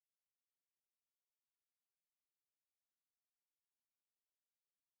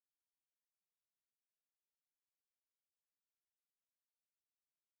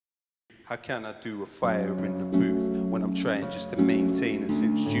How can I do a fire in the booth when I'm trying just to maintain? And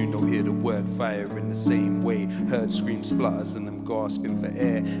since June don't hear the word fire in the same way, heard scream splutters and I'm gasping for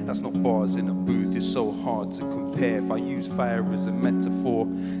air. That's not bars in a booth, it's so hard to compare. If I use fire as a metaphor,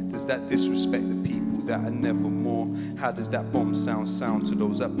 does that disrespect the people that are never more? How does that bomb sound to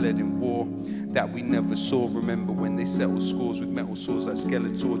those that bled in war that we never saw? Remember when they settled scores with metal swords like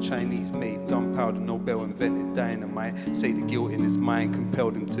Skeletor? Chinese made gunpowder, Nobel invented dynamite. Say the guilt in his mind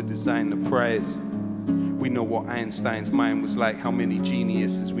compelled him to design the prize. We know what Einstein's mind was like, how many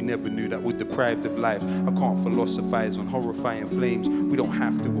geniuses we never knew that were deprived of life. I can't philosophize on horrifying flames. We don't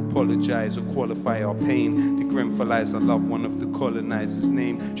have to apologize or qualify our pain. To Grenfell-ize our love, one of the colonizers'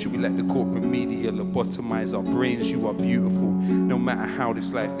 name. Should we let the corporate media lobotomize our brains? You are beautiful. No matter how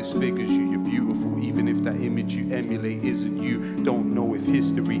this life disfigures you, you're beautiful. Even if that image you emulate isn't you. Don't know if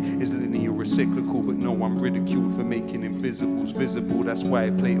history is linear or cyclical, but no, I'm ridiculed for making invisibles visible. That's why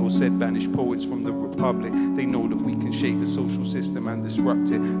Plato said banish poets from the Republic. They know that we can shake the social system and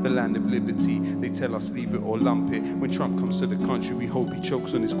disrupt it. The land of liberty, they tell us leave it or lump it. When Trump comes to the country, we hope he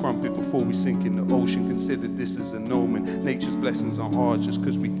chokes on his crumpet before we sink in the ocean. Consider this as an omen. Nature's blessings aren't ours just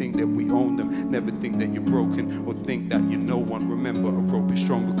because we think that we own them. Never think that you're broken or think that you're no one. Remember, a rope is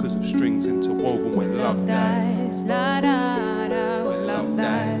strong because of strings interwoven. When love dies, la da da. When love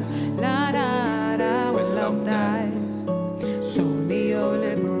dies, la da da. When love dies, so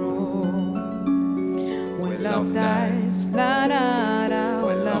neoliberal. When love dies, la da da.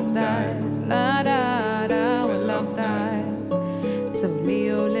 When love dies, la da da. When love dies, so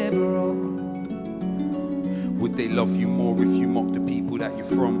neoliberal. Would they love you more if you mock the people that you're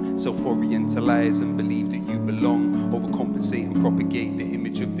from? Self-orientalize and believe that you belong. Overcompensate and propagate the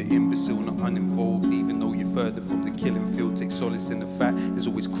image of the imbecile, not uninvolved, even though you're further from the killing field. Take solace in the fact there's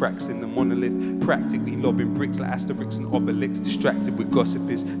always cracks in the monolith. Practically lobbing bricks like Asterix and Obelix. Distracted with gossip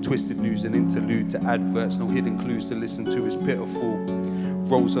is twisted news and interlude to adverts. No hidden clues to listen to is pitiful.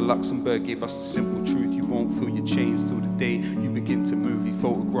 Rosa Luxemburg gave us the simple truth. You won't feel your chains till the day you begin to move. He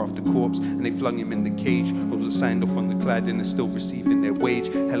photographed the corpse and they flung him in the cage. Those that signed off on the cladding are still receiving their wage.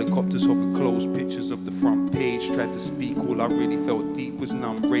 Helicopters hover close, pictures of the front page. Tried to speak, all I really felt deep was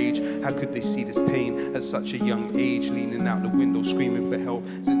numb rage. How could they see this pain at such a young age? Leaning out the window, screaming for help,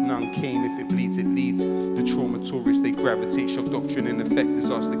 that none came. If it bleeds, it leads. The trauma tourists, they gravitate. Shock doctrine in effect,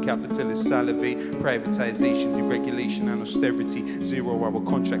 disaster capitalists salivate. Privatization, deregulation and austerity. 0-hour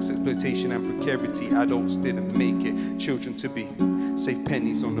contracts, exploitation and precarity. Adults didn't make it. Children to be. Save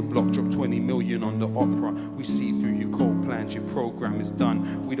pennies on the block, drop 20 million on the opera. We see through your cold plans, your program is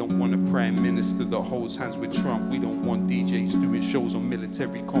done. We don't want a prime minister that holds hands with Trump. We don't want DJs doing shows on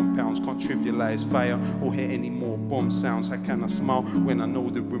military compounds. Can't trivialize fire or hear any more bomb sounds. How can I smile when I know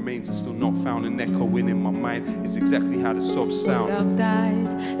the remains are still not found? An echoing in my mind is exactly how the sobs sound. When love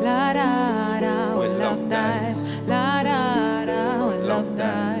dies, la da da. When love dies, la da da. When love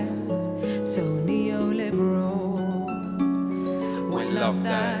dies, so neoliberal. When love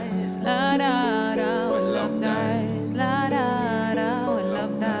dies, la da da. When love dies, la da da. When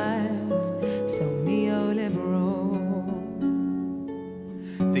love dies, so neoliberal.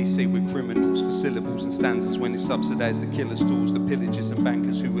 They say we're criminals for syllables and stanzas when they subsidize the killer's tools, the pillagers and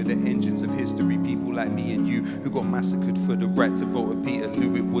bankers who are the engines of history. People like me and you who got massacred for the right to vote at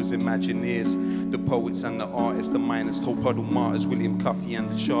Peterloo. It was Imagineers, the poets and the artists, the miners, told puddle martyrs, William Cuffy and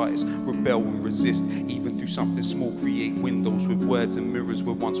the chartists. Rebel and resist, even through something small. Create windows with words and mirrors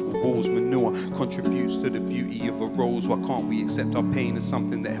where once were walls. Manure contributes to the beauty of a rose. Why can't we accept our pain as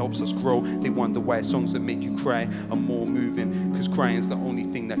something that helps us grow? They wonder why songs that make you cry are more moving, cause crying's the only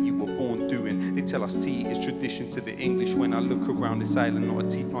thing that you were born doing. They tell us tea is tradition to the English. When I look around this island, not a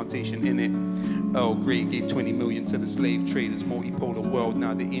tea plantation in it. Earl Grey gave 20 million to the slave traders. Multipolar world,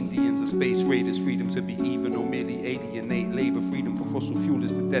 now the Indians are space raiders. Freedom to be even or merely alienate labor. Freedom for fossil fuel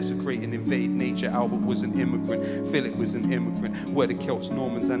is to desecrate and invade nature. Albert was an immigrant, Philip was an immigrant. Where the Celts,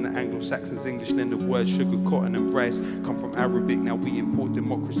 Normans and the Anglo-Saxons English lend the words sugar, cotton and rice come from Arabic. Now we import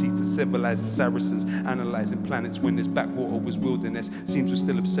democracy to civilize the Saracens. Analyzing planets when this backwater was wilderness. Seems we're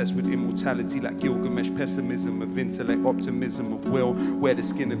still obsessed with immortality like Gilgamesh. Pessimism of intellect, optimism of will. Wear the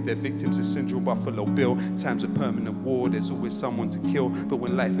skin of their victims is Syndrome Buffalo Bill. Times of permanent war, there's always someone to kill. But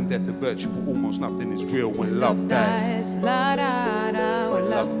when life and death are virtual, almost nothing is real. When love dies, la da da. When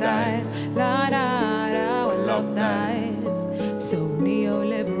love dies, la da da. When love dies, so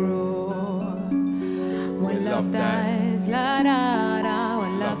neoliberal. When love dies, la da da.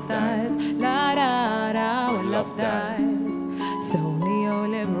 When love dies, la da da. When love dies, so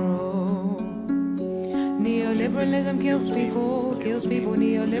neoliberal. Neoliberalism kills people, kills people.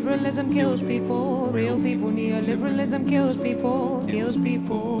 Neoliberalism kills people, real people. Neoliberalism kills people, kills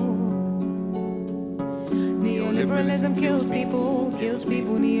people. Neoliberalism kills people, kills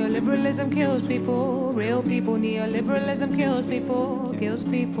people. Neoliberalism kills people, real people. Neoliberalism kills people, kills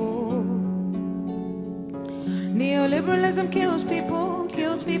people. Neoliberalism kills people,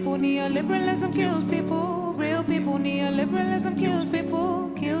 kills people. Neoliberalism kills people, real people. Neoliberalism kills people,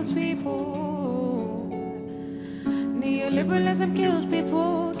 kills people. Neoliberalism kills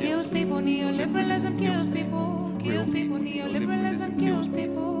people, kills people. Neoliberalism kills people, kills people. Neoliberalism kills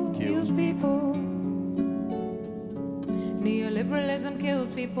people, kills people. Neoliberalism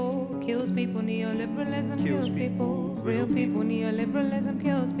kills people, kills people. Neoliberalism kills people, real people. Neoliberalism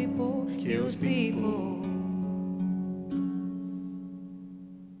kills people, kills people.